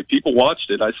 and people watched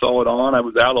it. I saw it on. I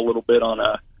was out a little bit on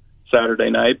Saturday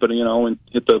night, but, and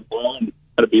hit the bar and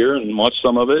had a beer and watched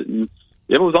some of it, and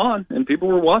it was on, and people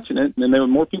were watching it, and there were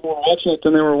more people were watching it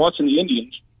than they were watching the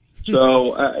Indians.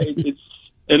 So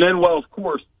and then, well, of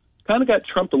course, kind of got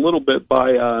trumped a little bit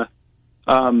by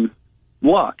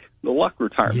Luck, the Luck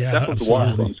retirement. Yeah, that was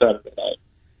wild on Saturday night.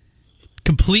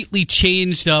 Completely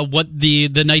changed what the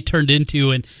night turned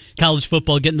into in college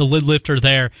football, getting the lid lifter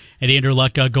there, and Andrew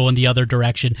Luck going the other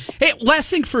direction. Hey, last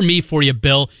thing for you,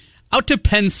 Bill, out to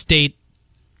Penn State,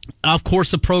 of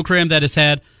course, a program that has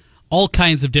had all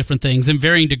kinds of different things in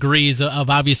varying degrees of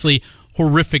obviously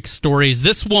horrific stories.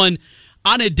 This one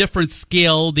on a different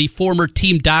scale, the former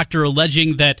team doctor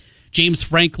alleging that James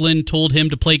Franklin told him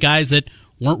to play guys that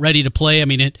weren't ready to play. I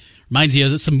mean, it reminds you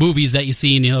of some movies that you've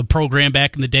seen, a program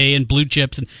back in the day and Blue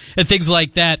Chips and things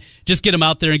like that. Just get them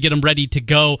out there and get them ready to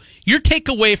go. Your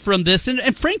takeaway from this, and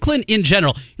Franklin in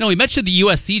general, we mentioned the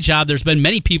USC job. There's been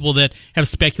many people that have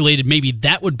speculated maybe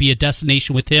that would be a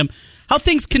destination with him. How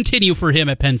things continue for him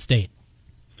at Penn State?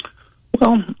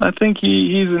 Well, I think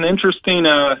he's an interesting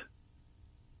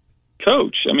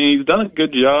coach. I mean, he's done a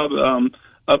good job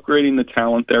upgrading the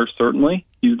talent there, certainly.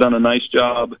 He's done a nice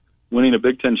job winning a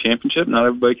Big Ten championship. Not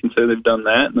everybody can say they've done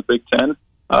that in the Big Ten.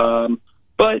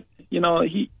 But,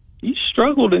 he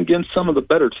struggled against some of the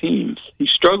better teams. He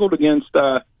struggled against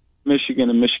Michigan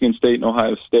and Michigan State and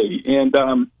Ohio State. And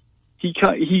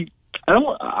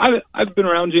I've been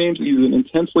around James. He's an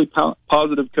intensely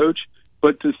positive coach.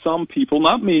 But to some people,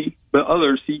 not me, but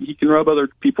others, he can rub other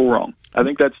people wrong. I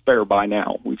think that's fair by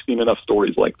now. We've seen enough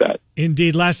stories like that.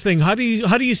 Indeed. Last thing, how do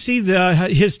you see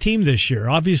his team this year?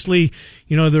 Obviously,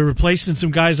 they're replacing some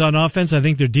guys on offense. I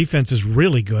think their defense is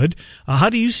really good.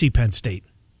 How do you see Penn State?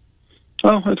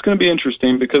 Well, it's going to be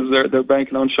interesting because they're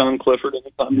banking on Sean Clifford, and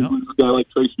anytime you lose a guy like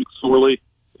Trace McSorley,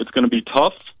 it's going to be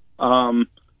tough.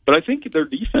 But I think their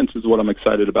defense is what I'm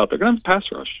excited about. They're going to have a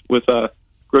pass rush with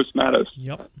Gross Matos,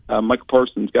 Michael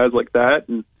Parsons, guys like that.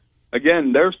 And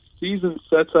again, their season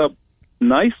sets up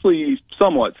nicely,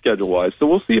 somewhat schedule-wise. So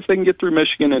we'll see if they can get through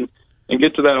Michigan and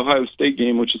get to that Ohio State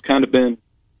game, which has kind of been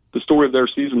the story of their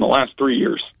season the last 3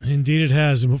 years. Indeed it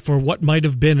has, for what might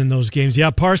have been in those games. Yeah,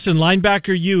 Parson,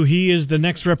 linebacker U, he is the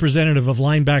next representative of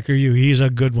linebacker U. He's a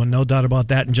good one, no doubt about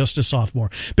that, and just a sophomore.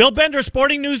 Bill Bender,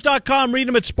 sportingnews.com. Read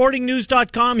him at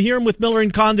sportingnews.com. Hear him with Miller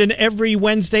and Condon every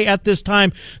Wednesday at this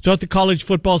time throughout the college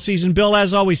football season. Bill,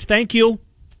 as always, thank you.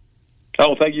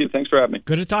 Oh, thank you. Thanks for having me.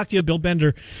 Good to talk to you, Bill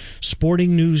Bender,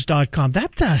 sportingnews.com.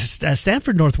 That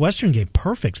Stanford Northwestern game,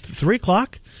 perfect. 3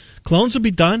 o'clock. Clones will be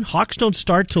done. Hawks don't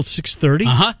start till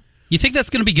 6:30. You think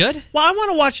that's going to be good? Well, I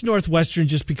want to watch Northwestern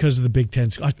just because of the Big Ten.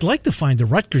 I'd like to find the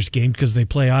Rutgers game because they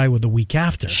play Iowa the week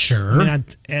after. Sure. I'm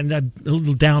a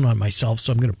little down on myself,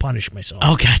 so I'm going to punish myself.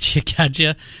 Oh,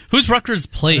 gotcha. Who's Rutgers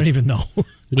play? I don't even know.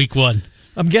 Week 1.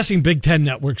 I'm guessing Big Ten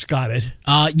Network's got it.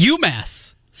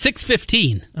 UMass,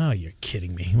 6:15. Oh, you're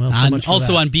kidding me. Well, so much for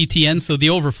also that. on BTN, so the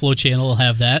Overflow channel will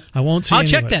have that. I won't see I'll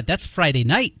check that. That's Friday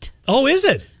night. Oh, is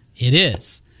it? It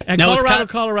is. And now,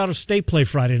 Colorado State play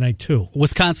Friday night, too.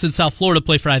 Wisconsin, South Florida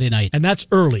play Friday night. And that's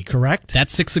early, correct?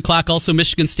 That's 6 o'clock. Also,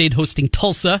 Michigan State hosting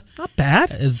Tulsa. Not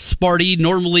bad. As Sparty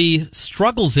normally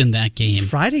struggles in that game.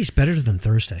 Friday's better than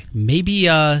Thursday. Maybe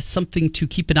something to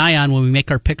keep an eye on when we make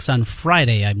our picks on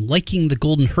Friday. I'm liking the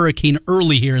Golden Hurricane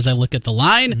early here as I look at the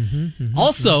line.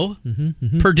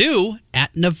 Purdue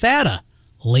at Nevada.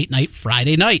 Late night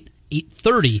Friday night,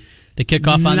 8:30. The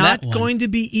kickoff on that one. Not going to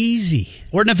be easy.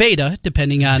 Or Nevada,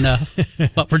 depending on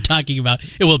what we're talking about.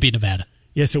 It will be Nevada.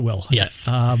 Yes, it will. Yes.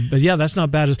 But yeah, that's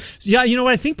not bad. Yeah, you know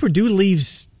what? I think Purdue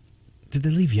leaves. Did they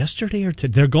leave yesterday or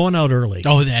today? They're going out early.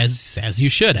 Oh, as you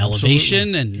should.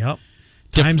 Elevation and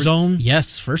time zone.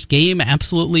 Yes, first game.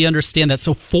 Absolutely understand that.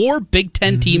 So 4 Big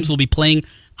Ten teams will be playing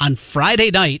on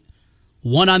Friday night.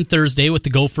 1 on Thursday with the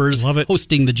Gophers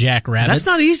hosting the Jackrabbits. That's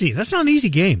not easy. That's not an easy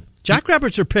game.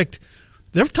 Jackrabbits are picked.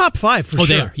 They're top 5 for sure.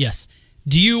 They are, yes.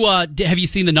 Do you have you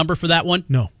seen the number for that one?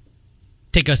 No.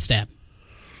 Take a stab.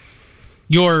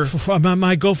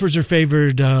 My Gophers are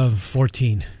favored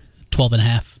 14.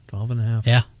 12.5. 12.5.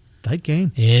 Yeah. Tight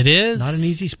game. It is. Not an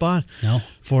easy spot. No.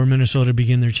 For Minnesota to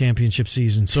begin their championship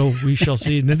season. So we shall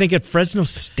see. And then they get Fresno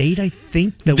State, I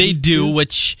think. They do,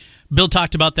 which Bill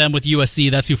talked about them with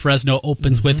USC. That's who Fresno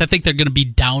opens with. I think they're going to be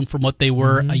down from what they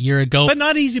were a year ago. But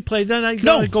not easy play.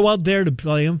 No. Go out there to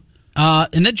play them.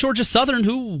 And then Georgia Southern,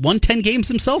 who won 10 games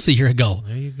themselves a year ago.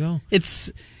 There you go.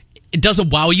 It doesn't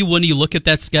wow you when you look at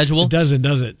that schedule. It doesn't,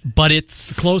 does it? But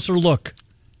it's a closer look.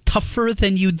 tougher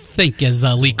than you'd think, as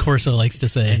Lee Corso likes to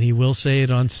say. And he will say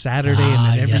it on Saturday and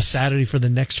then every Saturday for the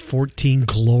next 14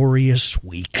 glorious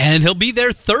weeks. And he'll be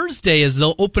there Thursday as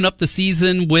they'll open up the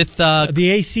season with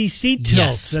the ACC tilt.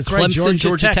 Yes, that's Clemson, right,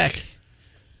 Georgia Tech.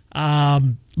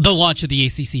 The launch of the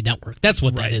ACC network. That's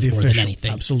what that is more than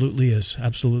anything. Absolutely is.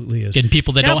 Absolutely is. And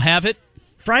people that don't have it?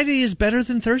 Friday is better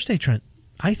than Thursday, Trent,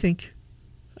 I think.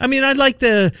 I mean, I like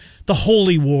the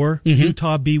Holy War,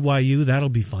 Utah, BYU. That'll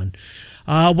be fun.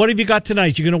 What have you got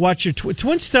tonight? You're going to watch your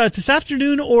Twins this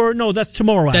afternoon, or no, that's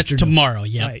tomorrow afternoon? That's tomorrow,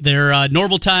 yeah. Right. They're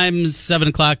normal times, 7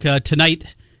 o'clock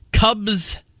tonight.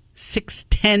 Cubs,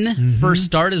 6:10 first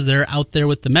start as they're out there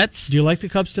with the Mets. Do you like the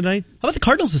Cubs tonight? How about the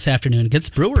Cardinals this afternoon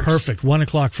against Brewers? Perfect. 1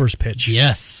 o'clock first pitch.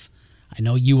 Yes. I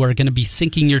know you are going to be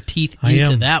sinking your teeth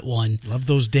into that one. Love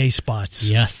those day spots.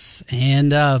 Yes.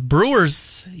 And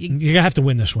Brewers. You have to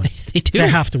win this one. They do. They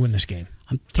have to win this game.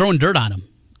 I'm throwing dirt on them.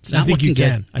 I think you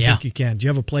can. Good. I think you can. Do you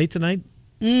have a play tonight?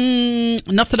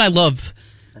 Nothing I love.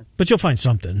 But you'll find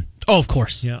something. Oh, of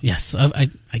course. Yeah. Yes. I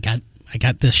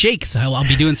got the shakes. I'll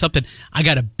be doing something. I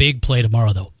got a big play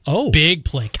tomorrow, though. Oh. Big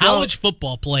play. College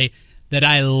football play that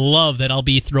I love that I'll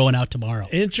be throwing out tomorrow.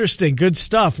 Interesting. Good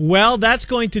stuff. Well, that's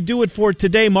going to do it for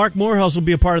today. Mark Morehouse will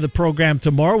be a part of the program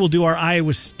tomorrow. We'll do our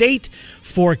Iowa State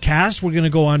forecast. We're going to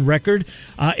go on record.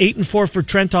 8-4 for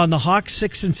Trent on the Hawks,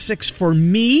 6-6 for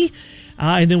me.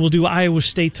 And then we'll do Iowa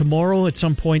State tomorrow at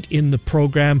some point in the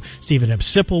program. Stephen M.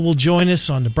 Sipple will join us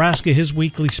on Nebraska, his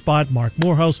weekly spot. Mark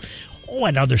Morehouse.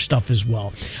 And other stuff as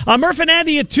well. Murph and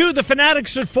Andy at 2, the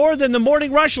Fanatics at 4, then the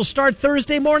Morning Rush will start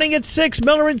Thursday morning at 6.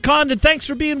 Miller and Condon, thanks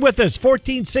for being with us.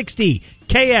 1460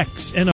 KXNO.